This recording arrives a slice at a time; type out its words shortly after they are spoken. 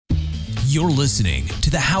You're listening to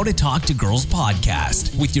the How to Talk to Girls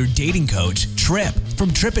podcast with your dating coach, Trip, from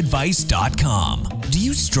tripadvice.com. Do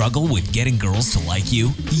you struggle with getting girls to like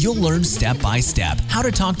you? You'll learn step by step how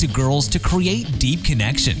to talk to girls to create deep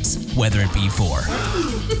connections, whether it be for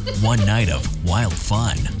one night of wild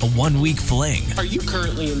fun, a 1-week fling. Are you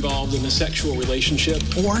currently involved in a sexual relationship?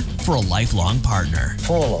 Or for a lifelong partner.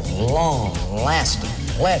 Full of long-lasting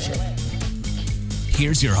pleasure.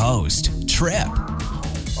 Here's your host, Trip.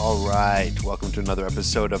 All right, welcome to another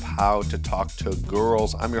episode of How to Talk to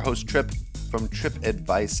Girls. I'm your host, Trip, from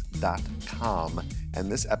tripadvice.com,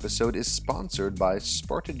 and this episode is sponsored by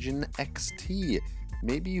Spartagen XT.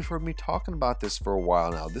 Maybe you've heard me talking about this for a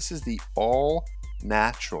while now. This is the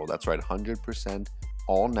all-natural, that's right, 100%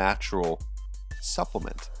 all-natural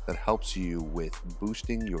supplement that helps you with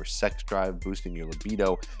boosting your sex drive, boosting your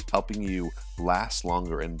libido, helping you last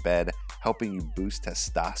longer in bed, helping you boost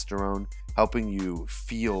testosterone, helping you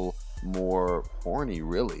feel more horny,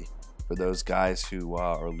 really, for those guys who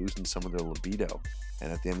are losing some of their libido.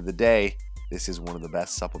 And at the end of the day, this is one of the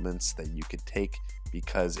best supplements that you could take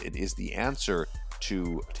because it is the answer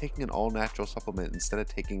to taking an all-natural supplement instead of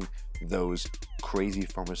taking those crazy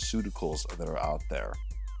pharmaceuticals that are out there.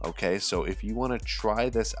 Okay, so if you want to try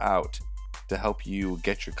this out to help you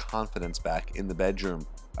get your confidence back in the bedroom,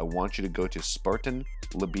 I want you to go to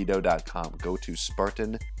SpartanLibido.com. Go to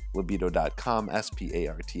SpartanLibido.com,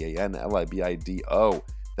 SpartanLibido.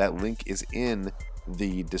 That link is in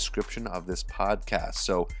the description of this podcast.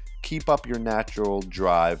 So keep up your natural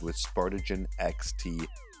drive with Spartagen XT.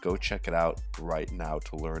 Go check it out right now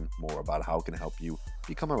to learn more about how it can help you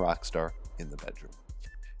become a rock star in the bedroom.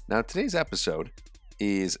 Now, today's episode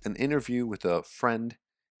is an interview with a friend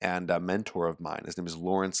and a mentor of mine. His name is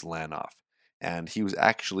Lawrence Lanoff, and he was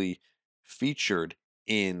actually featured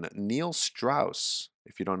in Neil Strauss.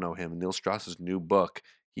 If you don't know him, Neil Strauss's new book.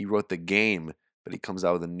 He wrote The Game, but he comes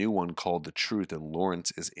out with a new one called The Truth, and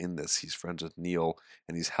Lawrence is in this. He's friends with Neil,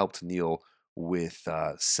 and he's helped Neil with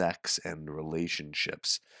sex and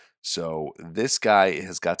relationships. So this guy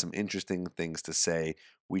has got some interesting things to say.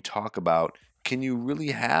 We talk about, can you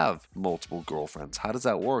really have multiple girlfriends? How does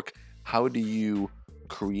that work? How do you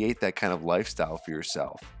create that kind of lifestyle for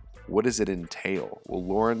yourself? What does it entail? Well,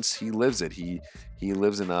 Lawrence, he lives it. He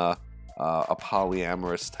lives in a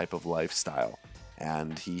polyamorous type of lifestyle,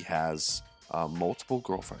 and he has multiple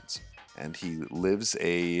girlfriends, and he lives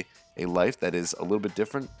a life that is a little bit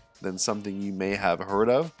different than something you may have heard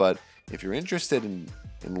of. But if you're interested in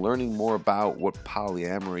learning more about what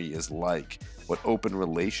polyamory is like, what open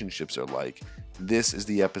relationships are like, this is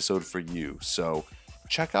the episode for you. So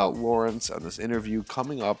check out Lawrence on this interview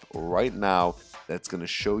coming up right now that's going to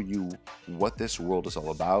show you what this world is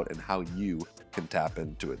all about and how you can tap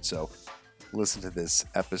into it. So listen to this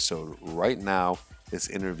episode right now, this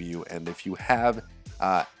interview, and if you have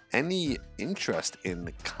any interest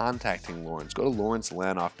in contacting Lawrence, go to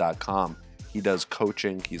lawrencelanoff.com. He does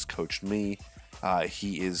coaching. He's coached me.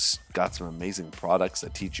 He is got some amazing products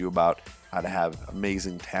that teach you about how to have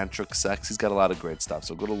amazing tantric sex. He's got a lot of great stuff.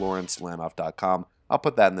 So go to lawrencelanoff.com. I'll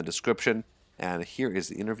put that in the description. And here is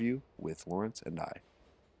the interview with Lawrence and I.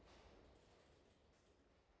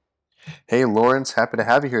 Hey, Lawrence. Happy to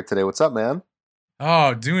have you here today. What's up, man?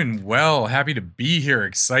 Oh, doing well. Happy to be here.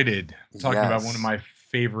 Excited. Talking about one of my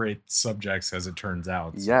favorite subjects, as it turns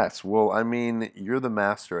out. Yes. Well, I mean, you're the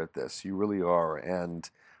master at this. You really are. And,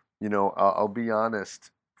 you know, I'll be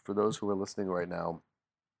honest, for those who are listening right now,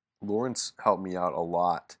 Lawrence helped me out a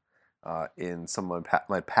lot in some of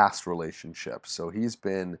my past relationships. So he's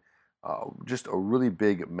been just a really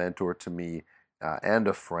big mentor to me and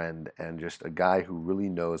a friend, and just a guy who really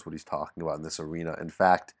knows what he's talking about in this arena. In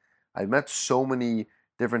fact, I've met so many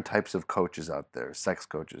different types of coaches out there: sex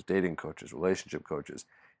coaches, dating coaches, relationship coaches.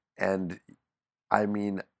 And I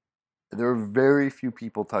mean, there are very few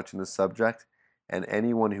people touching this subject, and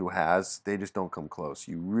anyone who has, they just don't come close.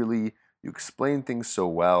 You explain things so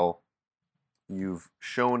well. You've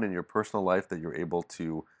shown in your personal life that you're able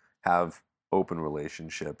to have open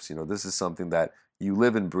relationships. You know, this is something that you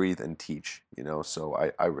live and breathe and teach, you know,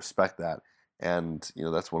 so I respect that. And, you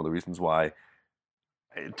know, that's one of the reasons why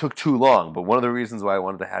it took too long, but one of the reasons why I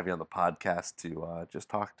wanted to have you on the podcast to just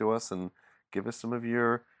talk to us and give us some of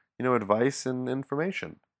your, you know, advice and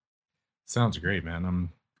information. Sounds great,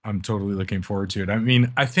 man. I'm totally looking forward to it. I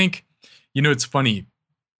mean, I think, you know, it's funny.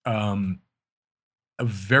 A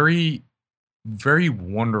very, very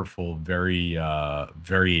wonderful, very,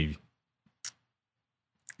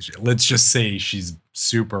 let's just say she's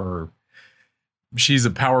a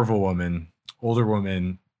powerful woman, older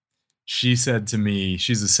woman. She said to me,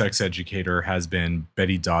 she's a sex educator, has been,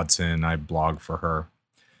 Betty Dodson. I blog for her.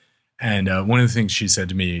 And one of the things she said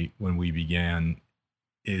to me when we began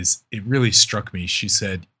is it really struck me. She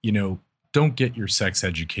said, don't get your sex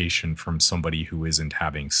education from somebody who isn't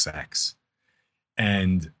having sex.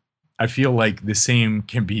 And I feel like the same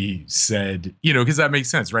can be said, because that makes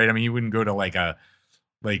sense, right? I mean, you wouldn't go to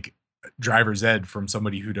like driver's ed from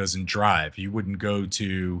somebody who doesn't drive. You wouldn't go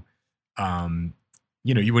to,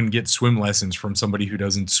 you wouldn't get swim lessons from somebody who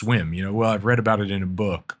doesn't swim. Well, I've read about it in a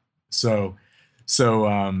book. So,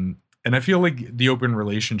 and I feel like the open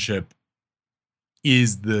relationship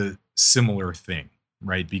is the similar thing,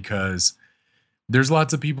 right? Because there's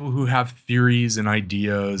lots of people who have theories and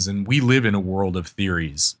ideas, and we live in a world of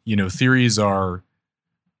theories. Theories are,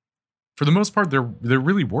 for the most part, they're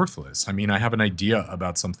really worthless. I mean, I have an idea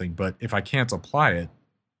about something, but if I can't apply it,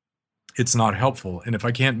 it's not helpful. And if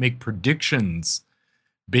I can't make predictions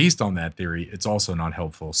based on that theory, it's also not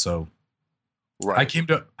helpful. So Right.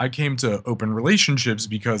 I came to open relationships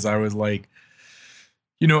because I was like,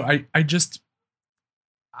 I just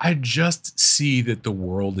see that the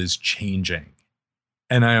world is changing.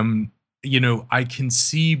 And I can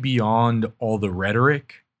see beyond all the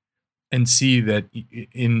rhetoric and see that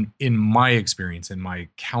in my experience, in my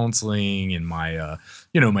counseling, in my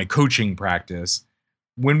my coaching practice,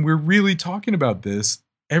 when we're really talking about this,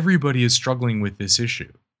 everybody is struggling with this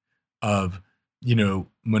issue of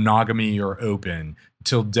monogamy or open,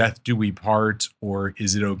 till death do we part, or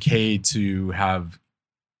is it okay to have,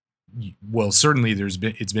 well, certainly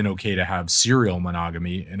it's been okay to have serial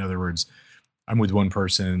monogamy. In other words, I'm with one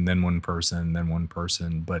person, then one person, then one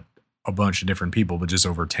person, but a bunch of different people, but just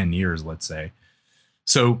over 10 years, let's say.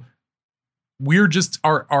 So we're just,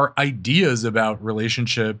 our ideas about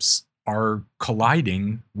relationships are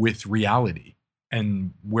colliding with reality.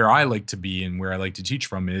 And where I like to be and where I like to teach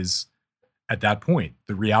from is at that point,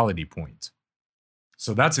 the reality point.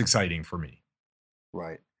 So that's exciting for me.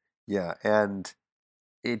 Right. Yeah. And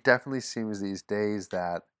it definitely seems these days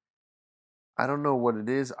that I don't know what it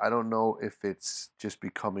is. I don't know if it's just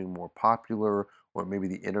becoming more popular, or maybe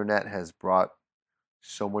the internet has brought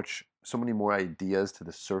so many more ideas to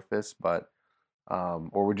the surface, but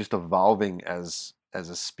or we're just evolving as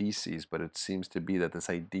a species. But it seems to be that this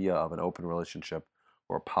idea of an open relationship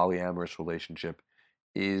or a polyamorous relationship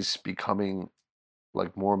is becoming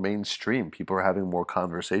like more mainstream. People are having more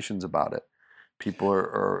conversations about it. People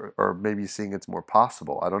are maybe seeing it's more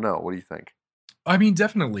possible. I don't know. What do you think? I mean,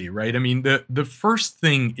 definitely, right? I mean, the first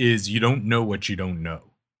thing is you don't know what you don't know.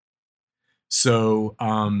 So,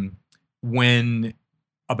 when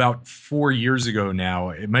about 4 years ago now,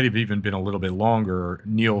 it might have even been a little bit longer,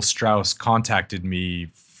 Neil Strauss contacted me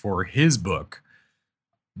for his book,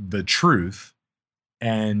 The Truth.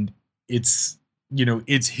 And it's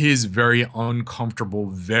his very uncomfortable,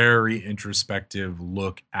 very introspective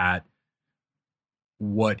look at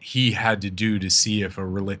what he had to do to see if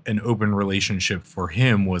an open relationship for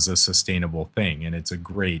him was a sustainable thing. And it's a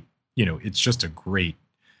great, it's just a great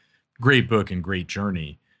book and great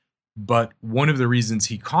journey. But one of the reasons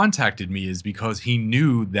he contacted me is because he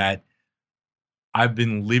knew that I've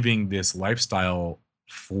been living this lifestyle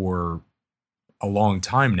for a long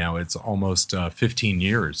time now. It's almost 15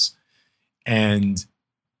 years. And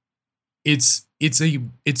it's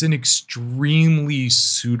an extremely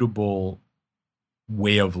suitable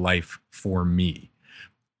way of life for me.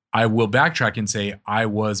 I will backtrack and say I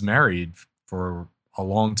was married for a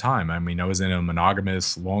long time. I mean, I was in a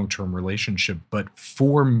monogamous long-term relationship, but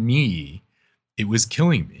for me, it was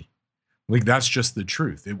killing me. Like, that's just the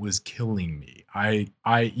truth. It was killing me.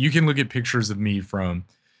 You can look at pictures of me from,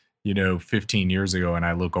 15 years ago, and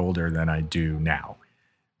I look older than I do now,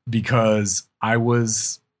 because I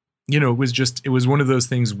was, it was one of those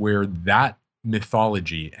things where that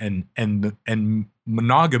mythology and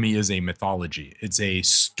monogamy is a mythology. It's a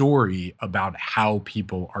story about how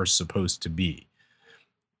people are supposed to be.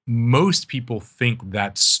 Most people think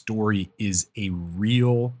that story is a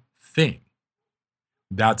real thing.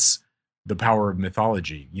 That's the power of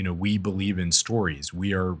mythology. We believe in stories.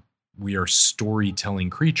 We are storytelling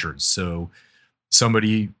creatures. So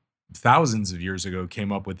somebody thousands of years ago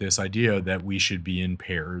came up with this idea that we should be in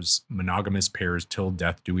pairs, monogamous pairs, till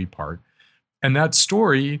death do we part. And that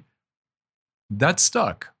story, that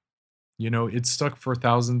stuck. It's stuck for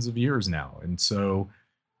thousands of years now. And so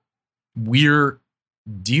we're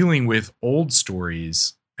dealing with old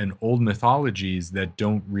stories and old mythologies that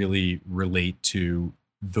don't really relate to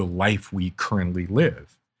the life we currently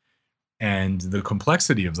live, and the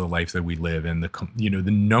complexity of the life that we live, and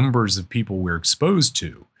the numbers of people we're exposed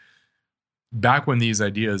to. Back when these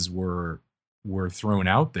ideas were were thrown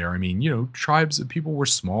out there. I mean, tribes of people were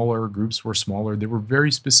smaller, groups were smaller. There were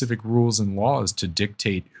very specific rules and laws to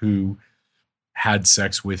dictate who had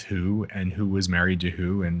sex with who and who was married to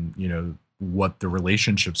who, and what the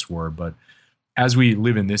relationships were. But as we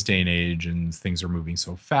live in this day and age and things are moving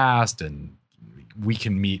so fast, and we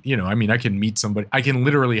can meet, I can meet somebody, I can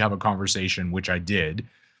literally have a conversation, which I did.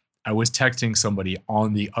 I was texting somebody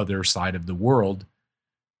on the other side of the world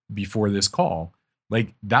before this call.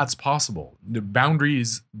 Like, that's possible. The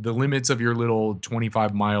boundaries, the limits of your little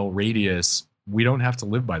 25-mile radius, we don't have to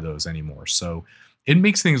live by those anymore. So it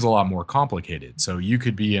makes things a lot more complicated. So you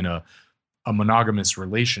could be in a monogamous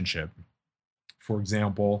relationship, for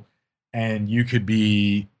example, and you could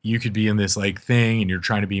be in this like thing, and you're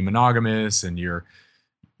trying to be monogamous, and you're,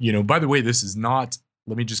 by the way, this is not,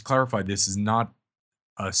 let me just clarify, this is not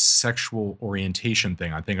a sexual orientation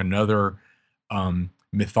thing. I think another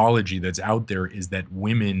mythology that's out there is that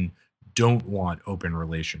women don't want open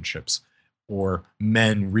relationships, or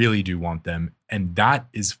men really do want them. And that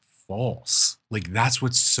is false. Like, that's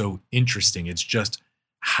what's so interesting. It's just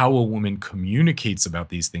how a woman communicates about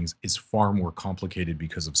these things is far more complicated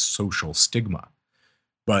because of social stigma.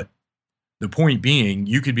 But the point being,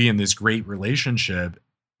 you could be in this great relationship,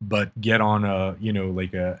 but get on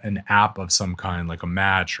an app of some kind, like a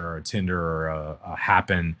Match or a Tinder or a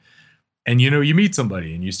Happen, and you meet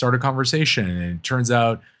somebody and you start a conversation, and it turns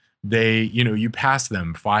out you pass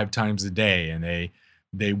them 5 times a day, and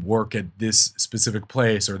they work at this specific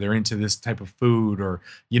place, or they're into this type of food, or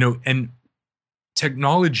and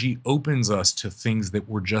technology opens us to things that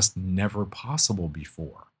were just never possible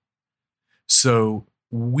before. So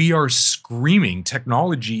we are screaming.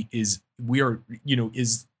 Technology is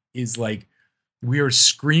like, we are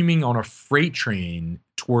screaming on a freight train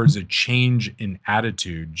towards a change in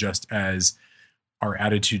attitude. Just as our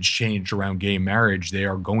attitudes change around gay marriage, they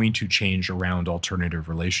are going to change around alternative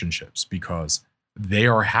relationships, because they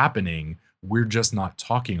are happening. We're just not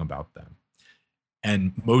talking about them.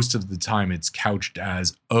 And most of the time it's couched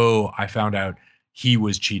as, oh, I found out he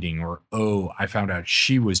was cheating, or, oh, I found out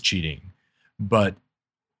she was cheating. But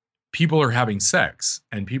people are having sex,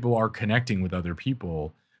 and people are connecting with other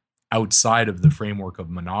people outside of the framework of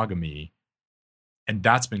monogamy. And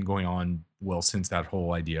that's been going on, well, since that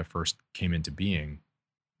whole idea first came into being.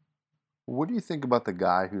 What do you think about the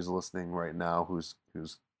guy who's listening right now, who's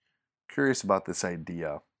curious about this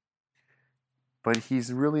idea, but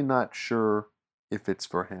he's really not sure if it's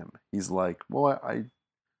for him? He's like, well,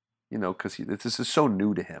 because this is so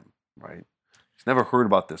new to him, right? He's never heard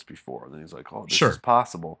about this before. And then he's like, oh, this is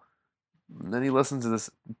possible. And then he listens to this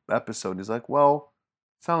episode, and he's like, well,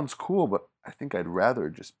 sounds cool, but I think I'd rather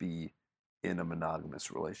just be in a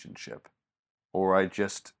monogamous relationship. Or I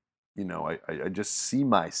just, I just see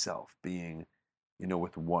myself being,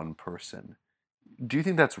 with one person. Do you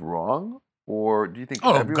think that's wrong? Or do you think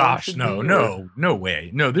no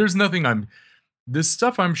way. No, there's nothing the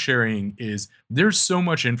stuff I'm sharing is, there's so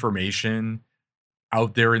much information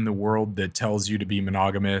out there in the world that tells you to be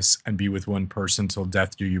monogamous and be with one person till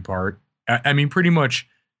death do you part. I mean, pretty much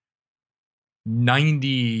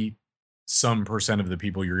 90% of the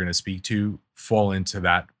people you're going to speak to fall into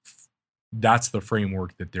that. That's the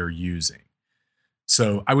framework that they're using.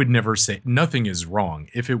 So I would never say nothing is wrong.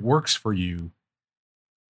 If it works for you,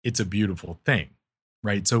 it's a beautiful thing,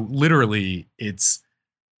 right? So literally, it's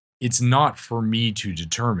not for me to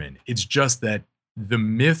determine. It's just that the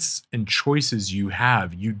myths and choices you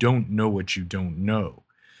have, you don't know what you don't know.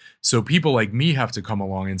 So people like me have to come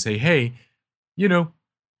along and say, hey,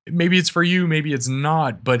 maybe it's for you, maybe it's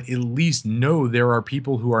not, but at least know there are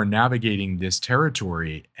people who are navigating this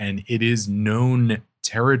territory, and it is known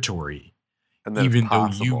territory, even though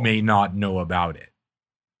you may not know about it.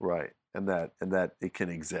 Right. And that it can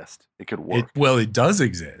exist. It could work. It does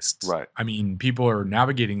exist. Right. I mean, people are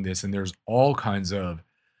navigating this, and there's all kinds of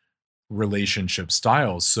relationship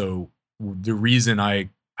styles. So the reason I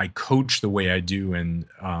coach the way I do, and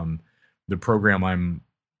the program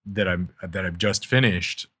that I've just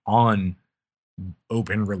finished on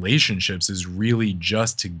open relationships, is really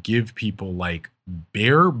just to give people like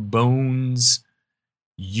bare bones.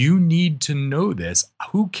 You need to know this.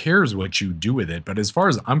 Who cares what you do with it? But as far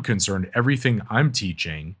as I'm concerned, everything I'm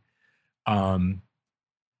teaching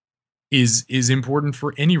is important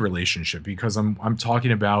for any relationship, because I'm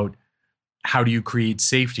talking about how do you create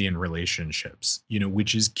safety in relationships,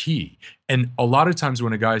 which is key. And a lot of times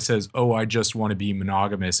when a guy says, oh, I just want to be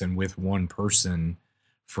monogamous and with one person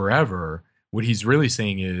forever, what he's really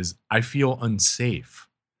saying is, I feel unsafe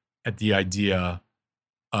at the idea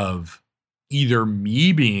of either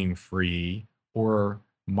me being free or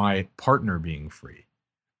my partner being free.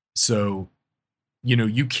 So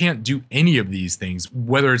you can't do any of these things,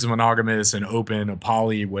 whether it's monogamous and open, a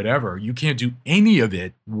poly, whatever. You can't do any of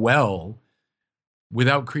it well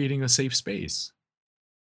without creating a safe space.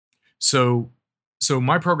 So,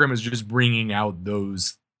 my program is just bringing out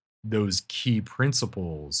those key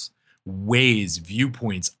principles, ways,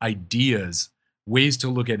 viewpoints, ideas, ways to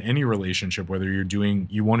look at any relationship, whether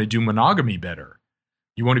you want to do monogamy better,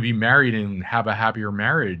 you want to be married and have a happier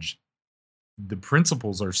marriage. The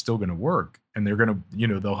principles are still going to work, and they're going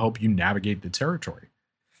to, they'll help you navigate the territory.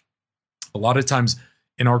 A lot of times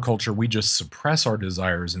in our culture, we just suppress our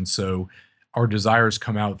desires. And so our desires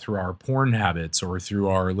come out through our porn habits or through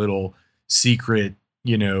our little secret,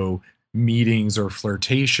 meetings or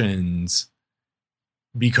flirtations,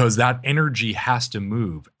 because that energy has to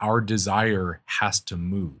move. Our desire has to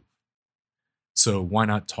move. So why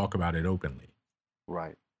not talk about it openly?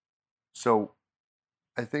 Right. So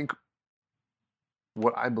I think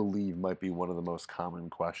what I believe might be one of the most common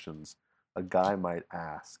questions a guy might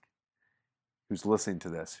ask who's listening to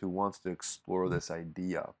this, who wants to explore this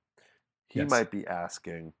idea, he Yes. might be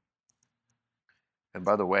asking, and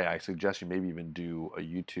by the way, I suggest you maybe even do a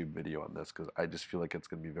YouTube video on this because I just feel like it's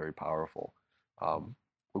going to be very powerful.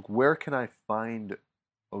 Look, where can I find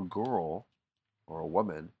a girl or a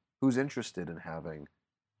woman who's interested in having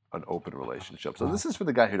an open relationship? So this is for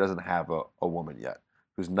the guy who doesn't have a woman yet,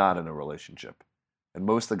 who's not in a relationship. And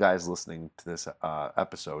most of the guys listening to this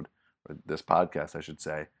episode, or this podcast, I should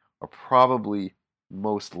say, are probably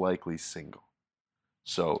most likely single.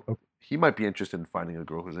 So he might be interested in finding a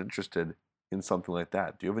girl who's interested in something like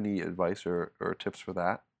that. Do you have any advice or tips for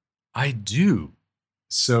that? I do.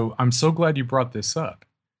 So I'm so glad you brought this up,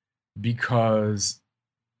 because,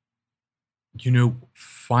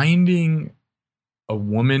 finding a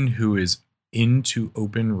woman who is into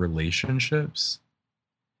open relationships,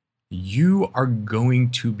 you are going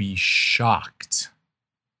to be shocked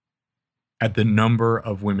at the number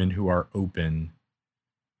of women who are open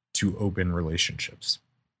to open relationships.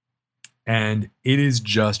 And it is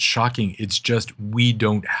just shocking. It's just, we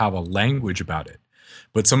don't have a language about it.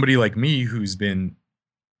 But somebody like me, who's been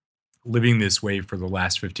living this way for the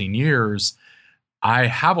last 15 years, I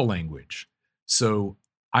have a language. So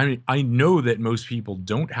I know that most people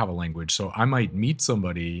don't have a language. So I might meet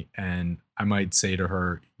somebody and I might say to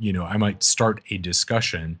her, I might start a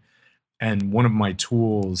discussion. And one of my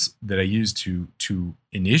tools that I use to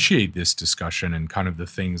initiate this discussion, and kind of the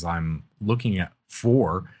things I'm looking at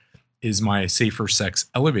for, is my safer sex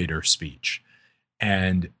elevator speech.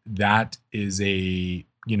 And that is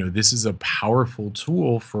this is a powerful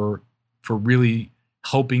tool for really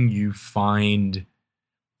helping you find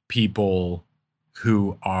people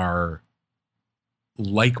who are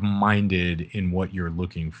like-minded in what you're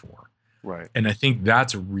looking for. Right. And I think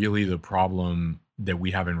that's really the problem that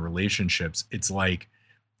we have in relationships. It's like,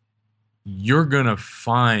 you're going to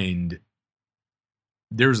find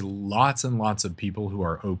there's lots and lots of people who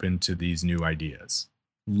are open to these new ideas.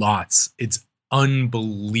 Lots. It's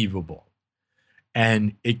unbelievable.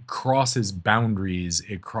 And it crosses boundaries.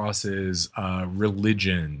 It crosses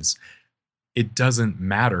religions. It doesn't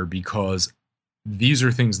matter, because these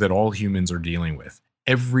are things that all humans are dealing with.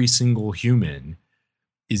 Every single human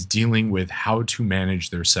is dealing with how to manage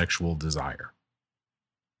their sexual desire.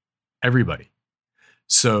 Everybody.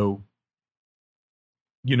 So,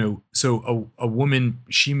 a woman,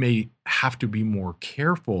 she may have to be more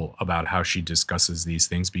careful about how she discusses these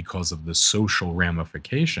things because of the social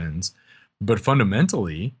ramifications. But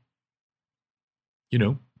fundamentally,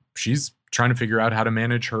 she's trying to figure out how to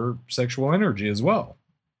manage her sexual energy as well.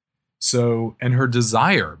 So, and her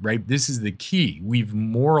desire, right? This is the key. We've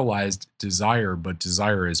moralized desire, but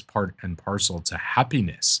desire is part and parcel to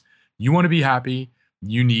happiness. You want to be happy,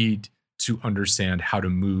 you need to understand how to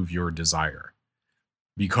move your desire.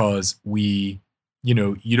 Because you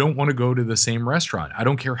don't want to go to the same restaurant. I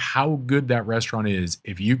don't care how good that restaurant is.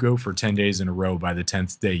 If you go for 10 days in a row, by the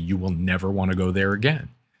 10th day, you will never want to go there again.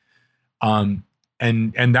 And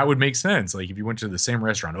that would make sense. Like, if you went to the same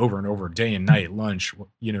restaurant over and over, day and night, lunch,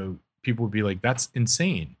 people would be like, that's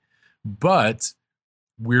insane. But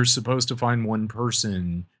we're supposed to find one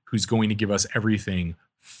person who's going to give us everything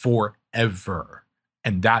forever.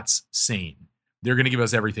 And that's sane. They're going to give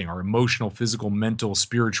us everything: our emotional, physical, mental,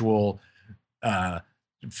 spiritual,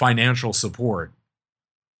 financial support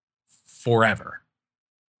forever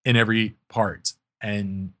in every part.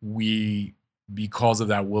 And because of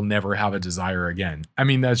that, we'll never have a desire again. I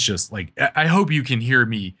mean, that's just like, I hope you can hear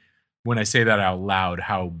me when I say that out loud,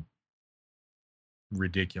 how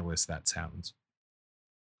ridiculous that sounds.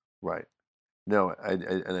 Right. No, I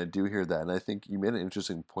do hear that. And I think you made an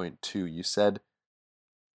interesting point too. You said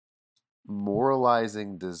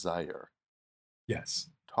Moralizing desire. Yes.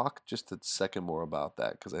 Talk just a second more about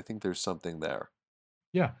that, because I think there's something there.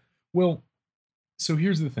 Yeah. Well, so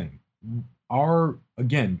here's the thing.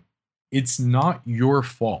 Again, it's not your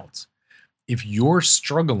fault if you're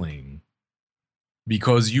struggling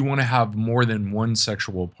because you want to have more than one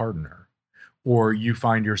sexual partner, or you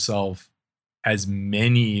find yourself, as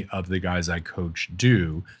many of the guys I coach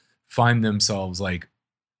do, find themselves like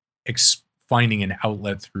finding an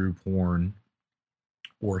outlet through porn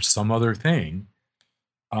or some other thing.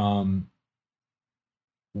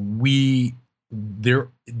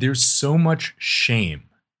 There's so much shame.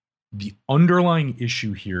 The underlying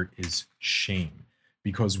issue here is shame,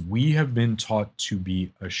 because we have been taught to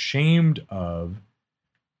be ashamed of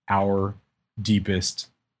our deepest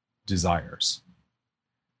desires.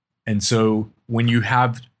 And so when you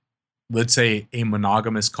have, let's say, a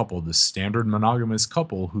monogamous couple, the standard monogamous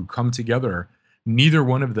couple who come together, neither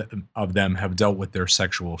one of them have dealt with their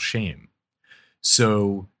sexual shame.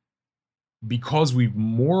 So because we've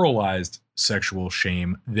moralized sexual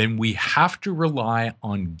shame, then we have to rely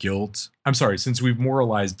on guilt. I'm sorry, since we've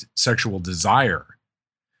moralized sexual desire,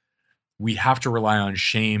 we have to rely on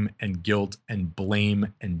shame and guilt and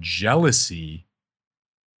blame and jealousy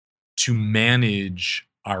to manage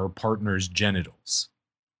our partner's genitals.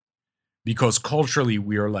 Because culturally,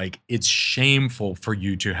 we are like, it's shameful for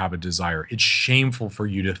you to have a desire. It's shameful for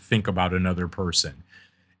you to think about another person.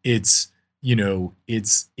 It's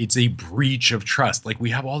a breach of trust. Like,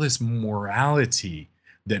 we have all this morality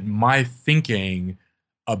that my thinking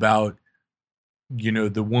about,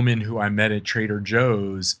 the woman who I met at Trader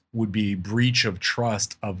Joe's would be breach of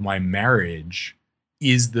trust of my marriage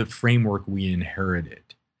is the framework we inherited.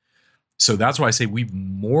 So that's why I say we've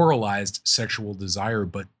moralized sexual desire,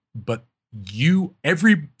 but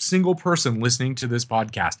every single person listening to this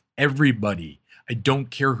podcast, everybody, I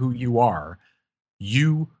don't care who you are,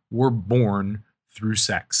 you were born through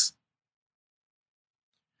sex.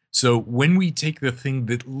 So when we take the thing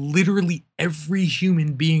that literally every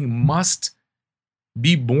human being must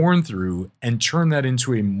be born through and turn that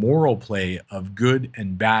into a moral play of good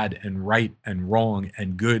and bad and right and wrong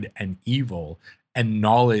and good and evil and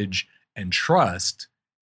knowledge and trust,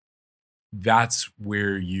 that's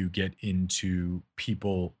where you get into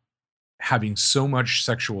people having so much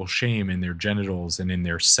sexual shame in their genitals and in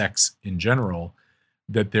their sex in general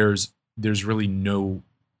that there's really no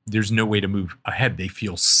way to move ahead. They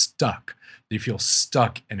feel stuck. They feel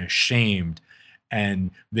stuck and ashamed.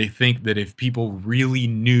 And they think that if people really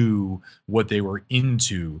knew what they were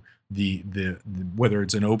into, the whether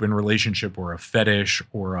it's an open relationship or a fetish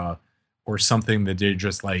or something that they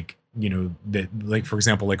just like, that, like, for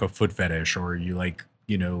example, like a foot fetish, or you like,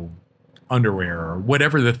 underwear or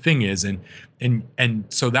whatever the thing is. And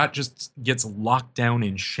so that just gets locked down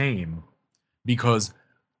in shame, because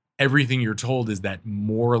everything you're told is that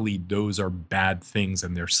morally those are bad things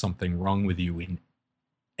and there's something wrong with you. And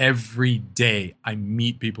every day I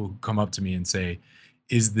meet people who come up to me and say,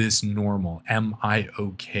 is this normal? Am I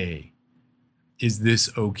okay? Is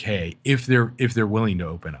this okay? If they're willing to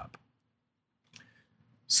open up.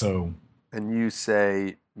 So. And you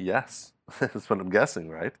say yes. That's what I'm guessing,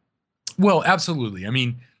 right? Well, absolutely. I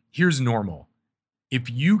mean, here's normal. If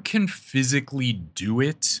you can physically do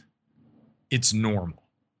it, it's normal.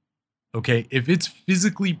 Okay? If it's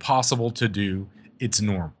physically possible to do, it's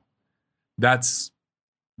normal. That's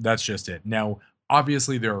just it. Now,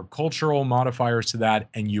 obviously, there are cultural modifiers to that,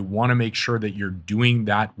 and you want to make sure that you're doing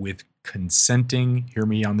that with consenting, hear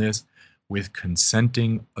me on this, with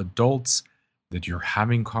consenting adults that you're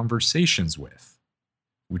having conversations with,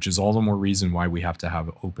 which is all the more reason why we have to have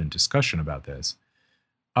open discussion about this.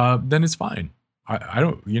 Then it's fine. I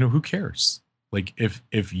don't, who cares? Like,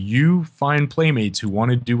 if you find playmates who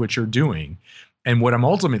want to do what you're doing, and what I'm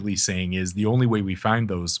ultimately saying is the only way we find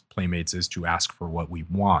those playmates is to ask for what we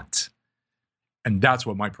want. And that's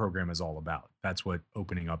what my program is all about. That's what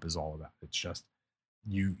opening up is all about. It's just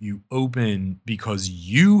you open because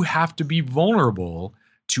you have to be vulnerable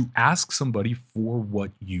to ask somebody for what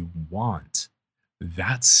you want.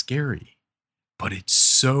 That's scary, but it's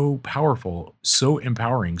so powerful, so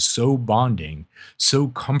empowering, so bonding, so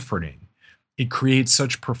comforting. It creates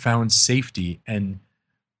such profound safety. And,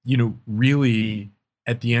 really,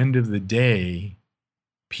 at the end of the day,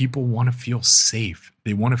 people want to feel safe.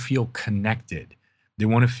 They want to feel connected. They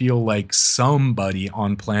want to feel like somebody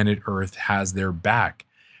on planet Earth has their back.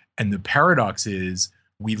 And the paradox is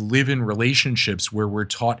we live in relationships where we're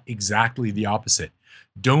taught exactly the opposite.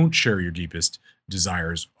 Don't share your deepest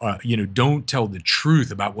desires. Don't tell the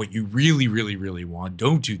truth about what you really, really, really want.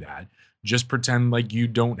 Don't do that. Just pretend like you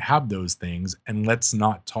don't have those things, and let's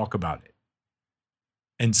not talk about it.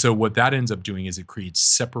 And so what that ends up doing is it creates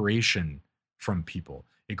separation from people.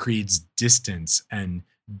 It creates distance and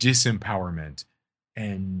disempowerment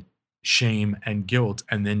and shame and guilt.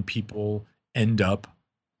 And then people end up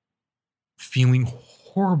feeling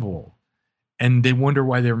horrible, and they wonder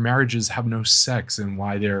why their marriages have no sex and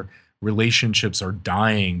why their relationships are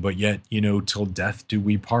dying, but yet, till death do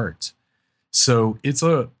we part. So it's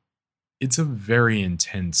a very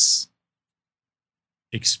intense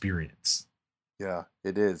experience. Yeah,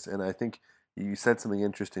 it is. And I think you said something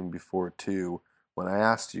interesting before too, when I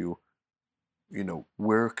asked you,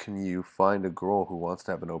 where can you find a girl who wants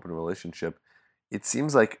to have an open relationship? It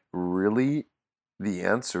seems like really the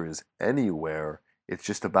answer is anywhere. It's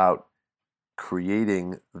just about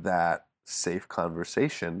creating that safe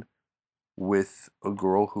conversation with a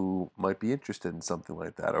girl who might be interested in something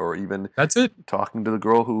like that, or even That's it. talking to the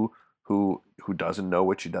girl who doesn't know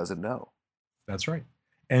what she doesn't know. That's right.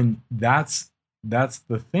 And that's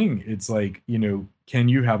the thing. It's like, can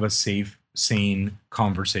you have a safe, sane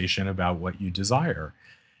conversation about what you desire?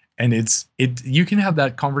 And you can have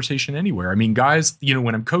that conversation anywhere. I mean, guys,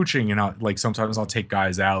 when I'm coaching, and sometimes I'll take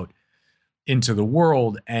guys out into the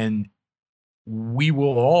world, and we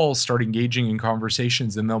will all start engaging in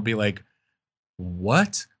conversations, and they'll be like,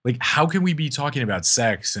 what? Like, how can we be talking about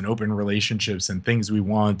sex and open relationships and things we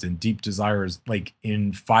want and deep desires like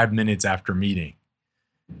in 5 minutes after meeting?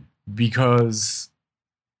 Because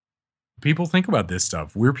people think about this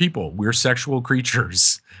stuff. We're people. We're sexual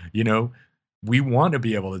creatures. We want to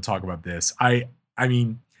be able to talk about this. I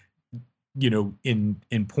mean,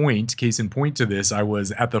 case in point to this, I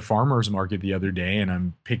was at the farmer's market the other day, and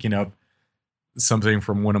I'm picking up something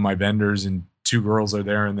from one of my vendors, and two girls are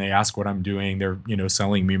there, and they ask what I'm doing. They're,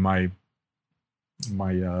 selling me my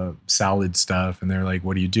salad stuff. And they're like,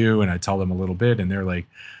 what do you do? And I tell them a little bit, and they're like,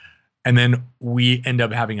 and then we end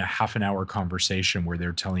up having a half an hour conversation where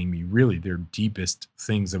they're telling me really their deepest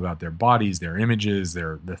things about their bodies, their images,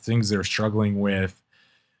 the things they're struggling with.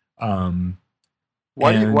 Why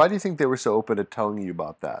do you think they were so open to telling you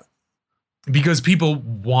about that? Because people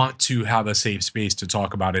want to have a safe space to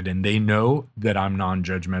talk about it, and they know that I'm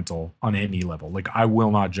non-judgmental on any level. Like, I will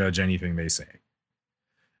not judge anything they say.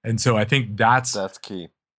 And so I think that's key.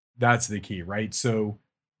 That's the key, right? So,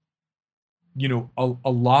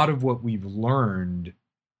 a lot of what we've learned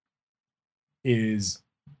is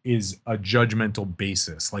a judgmental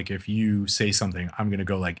basis. Like, if you say something, I'm going to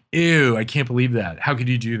go like, ew, I can't believe that. How could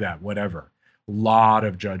you do that? Whatever. A lot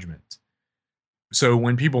of judgment. So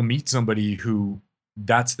when people meet somebody who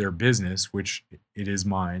that's their business, which it is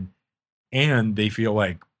mine, and they feel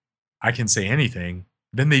like I can say anything,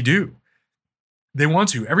 then they do. They want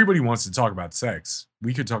to. Everybody wants to talk about sex.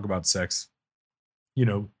 We could talk about sex,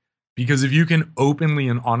 because if you can openly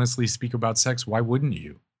and honestly speak about sex, why wouldn't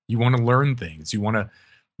you? You want to learn things. You want to,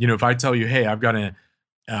 if I tell you, hey, I've got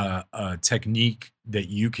a technique that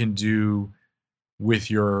you can do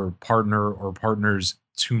with your partner or partners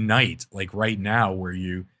tonight, like right now, where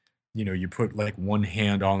you put like one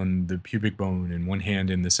hand on the pubic bone and one hand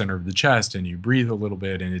in the center of the chest, and you breathe a little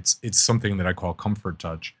bit, and it's something that I call comfort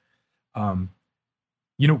touch.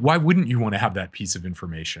 Why wouldn't you want to have that piece of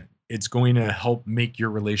information? It's going to help make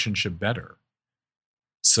your relationship better.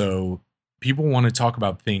 So people want to talk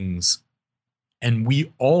about things, and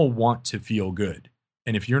we all want to feel good.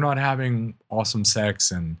 And if you're not having awesome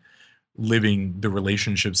sex and living the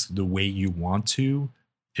relationships the way you want to,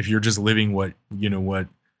 if you're just living what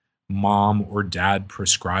mom or dad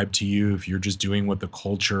prescribed to you, if you're just doing what the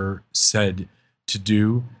culture said to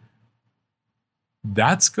do,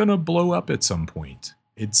 that's going to blow up at some point.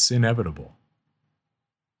 It's inevitable.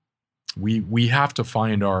 We have to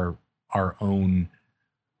find our own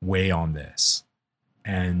way on this.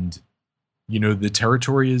 And the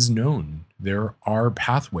territory is known. There are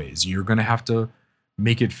pathways. You're going to have to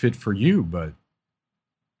make it fit for you, but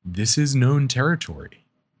this is known territory.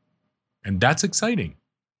 And that's exciting.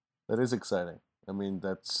 That is exciting. I mean,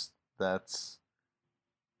 that's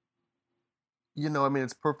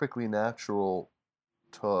it's perfectly natural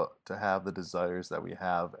to have the desires that we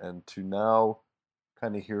have, and to now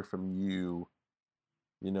kind of hear from you,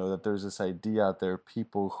 that there's this idea out there,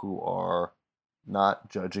 people who are not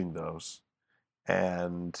judging those,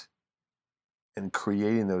 and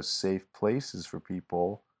creating those safe places for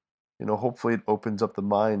people. Hopefully it opens up the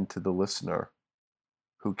mind to the listener,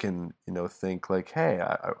 who can, think like, hey,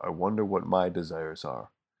 I wonder what my desires are,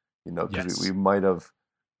 because Yes. we might have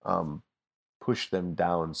pushed them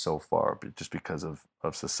down so far, but just because of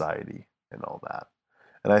society and all that.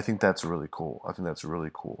 And I think that's really cool.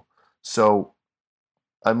 So,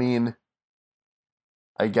 I mean,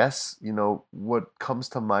 I guess, what comes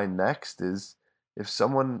to mind next is if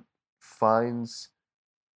someone finds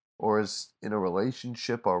or is in a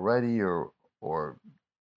relationship already, or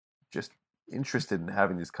just interested in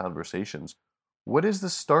having these conversations, what is the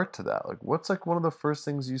start to that? Like, what's like one of the first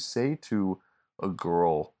things you say to a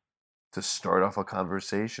girl to start off a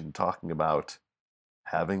conversation talking about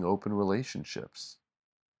having open relationships?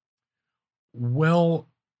 Well,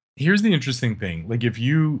 here's the interesting thing. Like if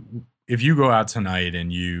you go out tonight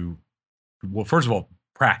and you well, first of all,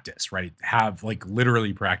 practice, right? Have like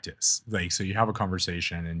literally practice. Like so you have a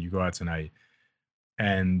conversation and you go out tonight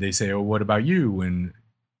and they say, "Oh, what about you?"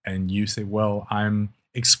 And you say, "Well, I'm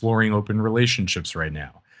exploring open relationships right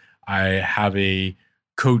now. I have a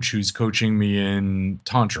coach who's coaching me in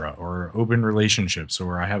tantra or open relationships,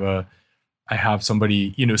 or I have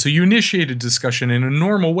somebody, so you initiate a discussion in a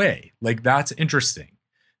normal way. Like that's interesting.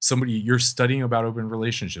 Somebody you're studying about open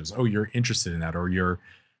relationships. Oh, you're interested in that, or you're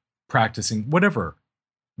practicing whatever.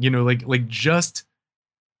 Like just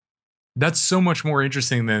that's so much more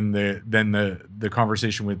interesting than the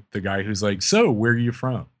conversation with the guy who's like, "So, where are you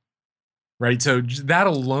from?" Right? So that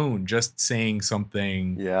alone, just saying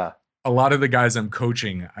something. Yeah. A lot of the guys I'm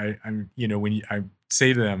coaching, I'm I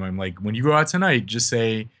say to them, I'm like, when you go out tonight, just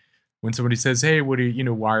say when somebody says, "Hey, what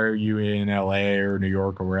do why are you in LA or New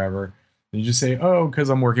York or wherever?" And you just say, "Oh, because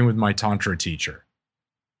I'm working with my tantra teacher."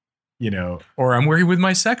 Or I'm working with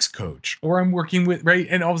my sex coach, or I'm working with, right?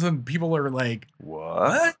 And all of a sudden people are like,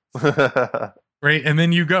 What? right? And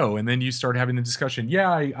then you go and then you start having the discussion. Yeah,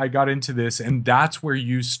 I got into this. And that's where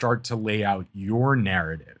you start to lay out your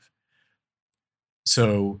narrative.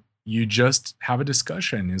 So you just have a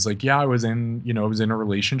discussion. It's like, yeah, I was in a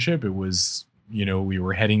relationship. It was, we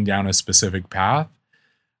were heading down a specific path.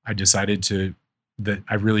 I decided that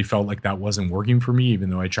I really felt like that wasn't working for me, even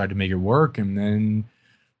though I tried to make it work. And then,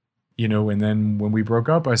 when we broke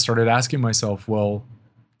up, I started asking myself, well,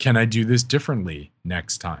 can I do this differently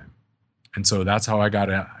next time? And so that's how I got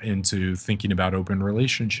into thinking about open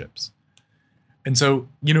relationships. And so,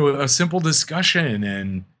 a simple discussion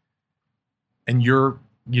and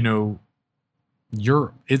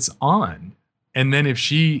it's on. And then if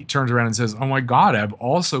she turns around and says, "Oh my God, I've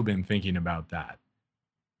also been thinking about that.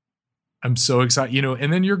 I'm so excited,"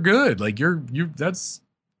 and then you're good. Like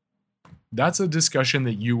that's a discussion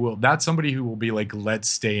that's somebody who will be like, "Let's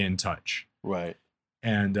stay in touch." Right.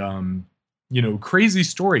 And,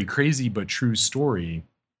 crazy but true story.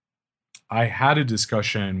 I had a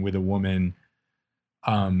discussion with a woman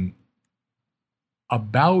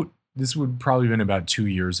about this would probably been about 2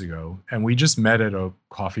 years ago. And we just met at a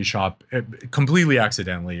coffee shop completely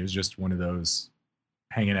accidentally. It was just one of those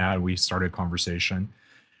hanging out. We started a conversation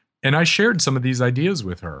and I shared some of these ideas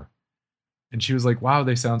with her. And she was like, "Wow,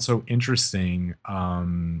 they sound so interesting.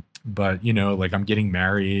 But like I'm getting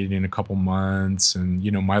married in a couple months and,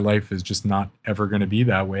 my life is just not ever going to be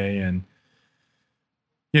that way." And,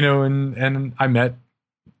 and I met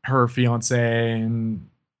her fiance and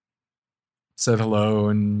said hello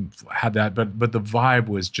and had that. But the vibe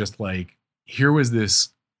was just like, here was this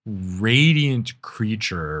radiant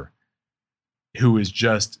creature who is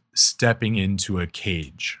just stepping into a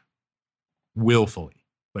cage willfully.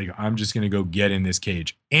 Like, I'm just going to go get in this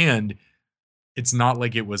cage. And it's not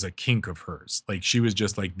like it was a kink of hers. Like, she was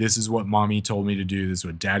just like, this is what mommy told me to do. This is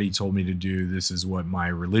what daddy told me to do. This is what my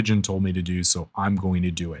religion told me to do. So I'm going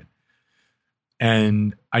to do it.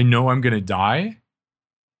 And I know I'm going to die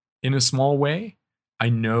in a small way. I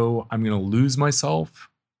know I'm going to lose myself,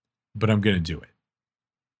 but I'm going to do it.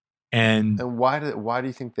 And why do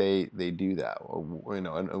you think they do that? Or,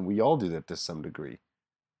 and we all do that to some degree.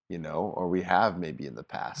 Or we have maybe in the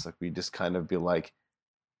past. Like we just kind of be like,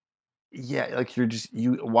 yeah, like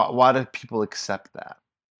why do people accept that?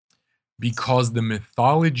 Because the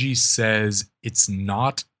mythology says it's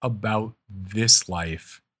not about this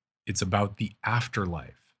life, it's about the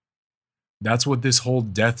afterlife. That's what this whole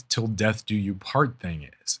death till death do you part thing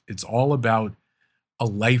is. It's all about a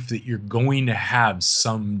life that you're going to have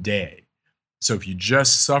someday. So if you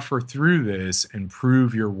just suffer through this and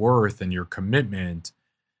prove your worth and your commitment,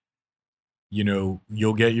 you'll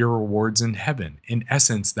get your rewards in heaven. In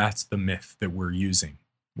essence, that's the myth that we're using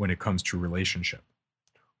when it comes to relationship.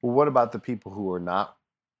 Well, what about the people who are not,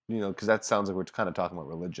 because that sounds like we're kind of talking about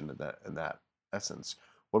religion in that essence.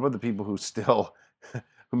 What about the people who still,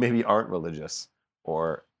 who maybe aren't religious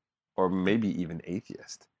or maybe even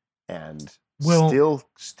atheist and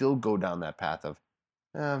still go down that path of,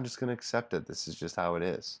 I'm just going to accept it. This is just how it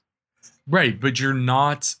is. Right. But you're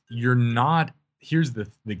not, here's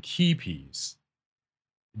the key piece.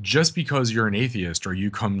 Just because you're an atheist or you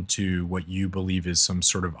come to what you believe is some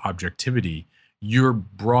sort of objectivity, you're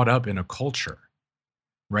brought up in a culture,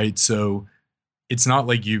 right? So it's not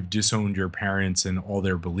like you've disowned your parents and all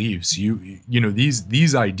their beliefs. You know,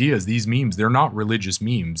 these ideas, these memes, they're not religious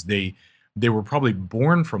memes. They were probably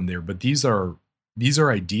born from there, but these are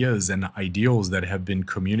ideas and ideals that have been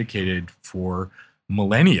communicated for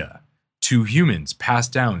millennia to humans,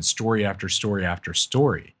 passed down story after story after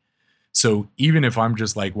story. So even if I'm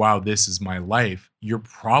just like, wow, this is my life, you're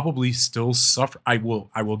probably still I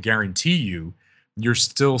will guarantee you, you're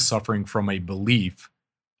still suffering from a belief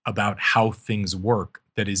about how things work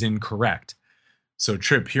that is incorrect. So,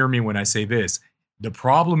 Trip, hear me when I say this. The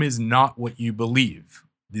problem is not what you believe.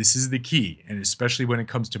 This is the key. And especially when it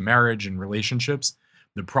comes to marriage and relationships,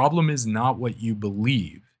 the problem is not what you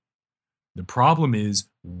believe. The problem is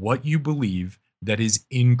what you believe that is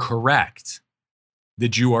incorrect,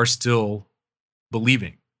 that you are still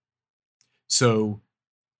believing. So,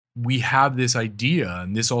 we have this idea,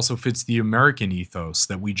 and this also fits the American ethos,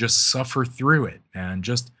 that we just suffer through it and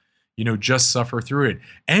just suffer through it.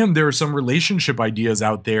 And there are some relationship ideas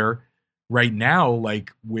out there right now,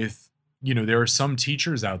 like with, there are some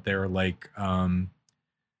teachers out there like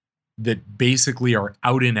that basically are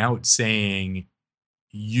out and out saying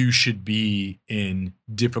you should be in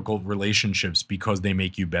difficult relationships because they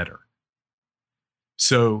make you better.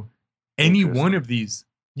 So any one of these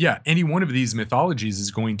mythologies is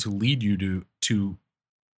going to lead you to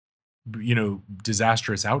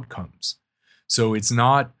disastrous outcomes. So it's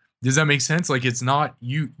not, does that make sense? Like, it's not,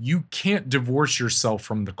 you can't divorce yourself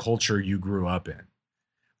from the culture you grew up in.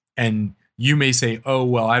 And you may say, oh,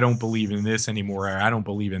 well, I don't believe in this anymore, or I don't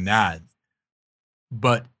believe in that.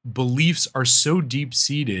 But beliefs are so deep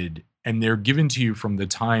seated, and they're given to you from the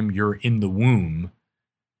time you're in the womb.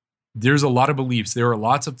 There's a lot of beliefs. There are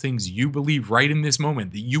lots of things you believe right in this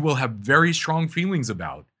moment that you will have very strong feelings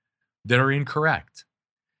about that are incorrect.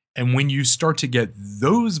 And when you start to get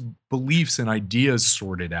those beliefs and ideas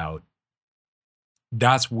sorted out,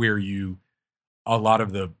 that's where a lot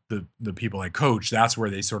of the people I coach, that's where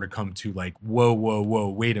they sort of come to like, whoa,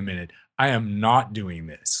 wait a minute. I am not doing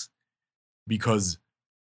this because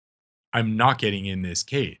I'm not getting in this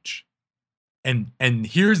cage. And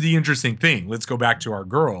here's the interesting thing. Let's go back to our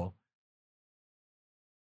girl.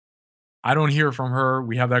 I don't hear from her.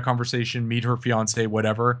 We have that conversation, meet her fiance,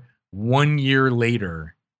 whatever. 1 year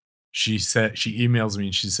later, she emails me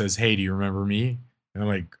and she says, hey, do you remember me? And I'm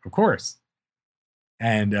like, of course.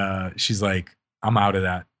 And she's like, I'm out of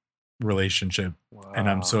that relationship. Wow. And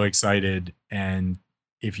I'm so excited. And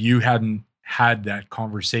if you hadn't had that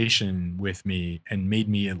conversation with me and made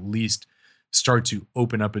me at least start to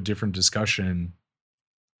open up a different discussion,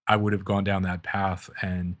 I would have gone down that path.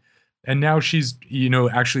 And now she's,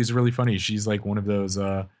 actually it's really funny. She's like one of those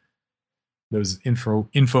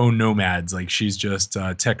info nomads. Like, she's just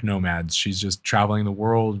tech nomads. She's just traveling the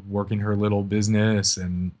world, working her little business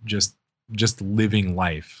and just living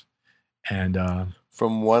life. And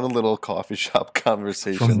from one little coffee shop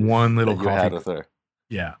conversation from one little that you had with her.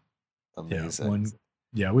 Yeah. Amazing.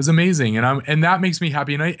 Yeah, it was amazing. And that makes me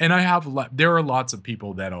happy. And there are lots of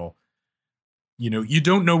people that'll, you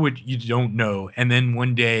don't know what you don't know. And then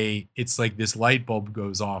one day it's like this light bulb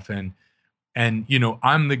goes off and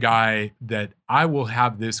I'm the guy that I will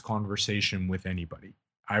have this conversation with anybody.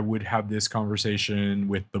 I would have this conversation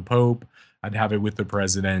with the Pope. I'd have it with the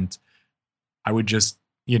president. I would just,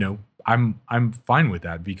 I'm fine with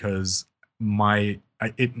that because I'm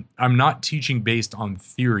not teaching based on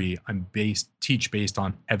theory. I'm teach based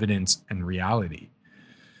on evidence and reality.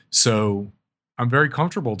 So I'm very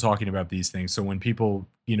comfortable talking about these things. So when people,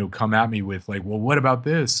 come at me with like, well, what about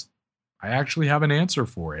this? I actually have an answer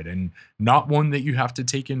for it, and not one that you have to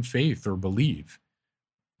take in faith or believe.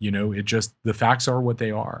 The facts are what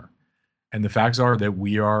they are. And the facts are that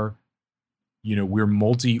we are, we're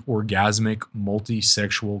multi-orgasmic,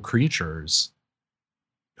 multi-sexual creatures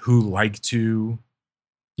who like to,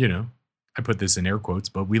 I put this in air quotes,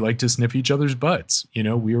 but we like to sniff each other's butts.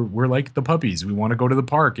 We're like the puppies. We want to go to the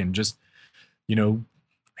park and just,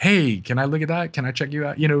 hey, can I look at that? Can I check you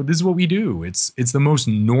out? This is what we do. It's the most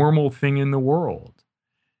normal thing in the world.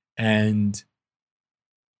 And,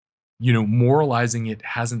 moralizing it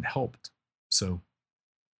hasn't helped. So,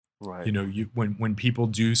 right. When people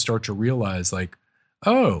do start to realize like,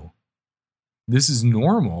 oh, this is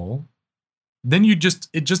normal, then it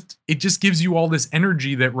just gives you all this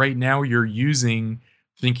energy that right now you're using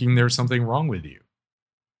thinking there's something wrong with you.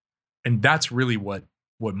 And that's really what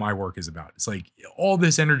my work is about. It's like all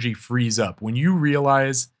this energy frees up when you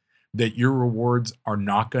realize that your rewards are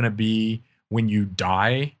not going to be when you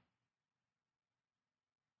die.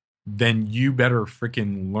 Then you better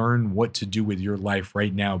freaking learn what to do with your life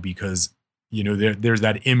right now, because You know, there's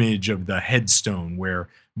that image of the headstone where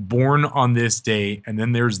born on this day, and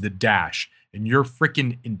then there's the dash, and your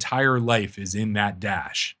freaking entire life is in that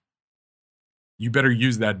dash. You better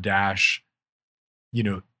use that dash. You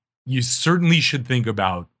know, you certainly should think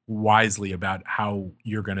about wisely about how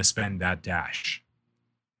you're going to spend that dash.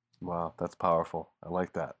 Wow, that's powerful. I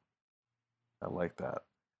like that.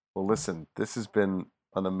 Well, listen, this has been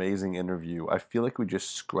an amazing interview. I feel like we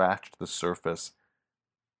just scratched the surface.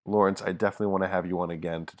 Lawrence, I definitely want to have you on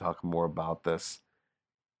again to talk more about this.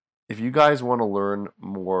 If you guys want to learn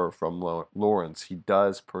more from Lawrence, he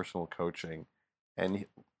does personal coaching. And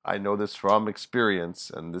I know this from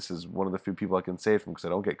experience, and this is one of the few people I can say it from because I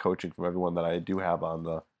don't get coaching from everyone that I do have on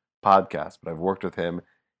the podcast, but I've worked with him,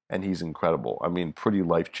 and he's incredible. I mean, pretty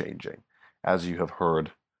life-changing, as you have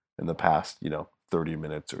heard in the past, 30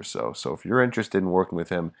 minutes or so. So if you're interested in working with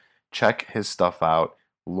him, check his stuff out,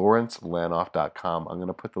 lawrencelanoff.com. I'm going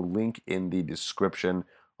to put the link in the description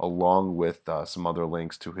along with some other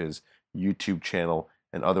links to his YouTube channel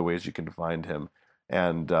and other ways you can find him.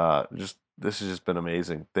 And this has just been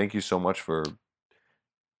amazing. Thank you so much for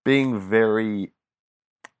being very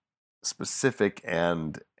specific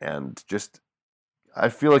and just, I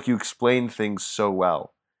feel like you explained things so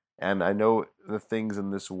well. And I know the things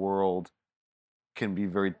in this world can be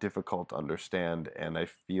very difficult to understand, and I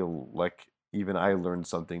feel like even I learned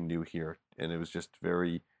something new here, and it was just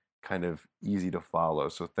very kind of easy to follow.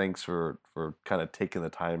 So thanks for kind of taking the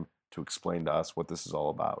time to explain to us what this is all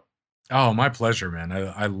about. Oh, my pleasure, man.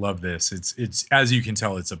 I love this. It's as you can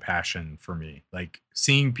tell, it's a passion for me. Like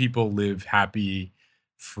seeing people live happy,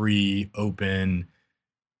 free, open,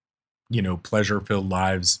 pleasure-filled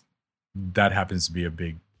lives, that happens to be a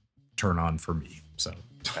big turn on for me. So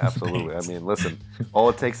absolutely. I mean, listen, all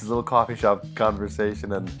it takes is a little coffee shop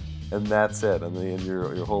conversation and that's it. And then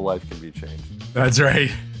your whole life can be changed. That's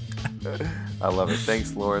right. I love it.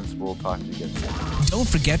 Thanks, Lawrence. We'll talk to you again soon. Don't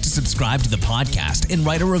forget to subscribe to the podcast and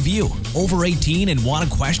write a review. Over 18 and want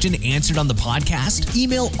a question answered on the podcast?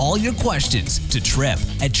 Email all your questions to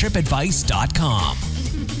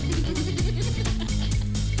trip@tripadvice.com.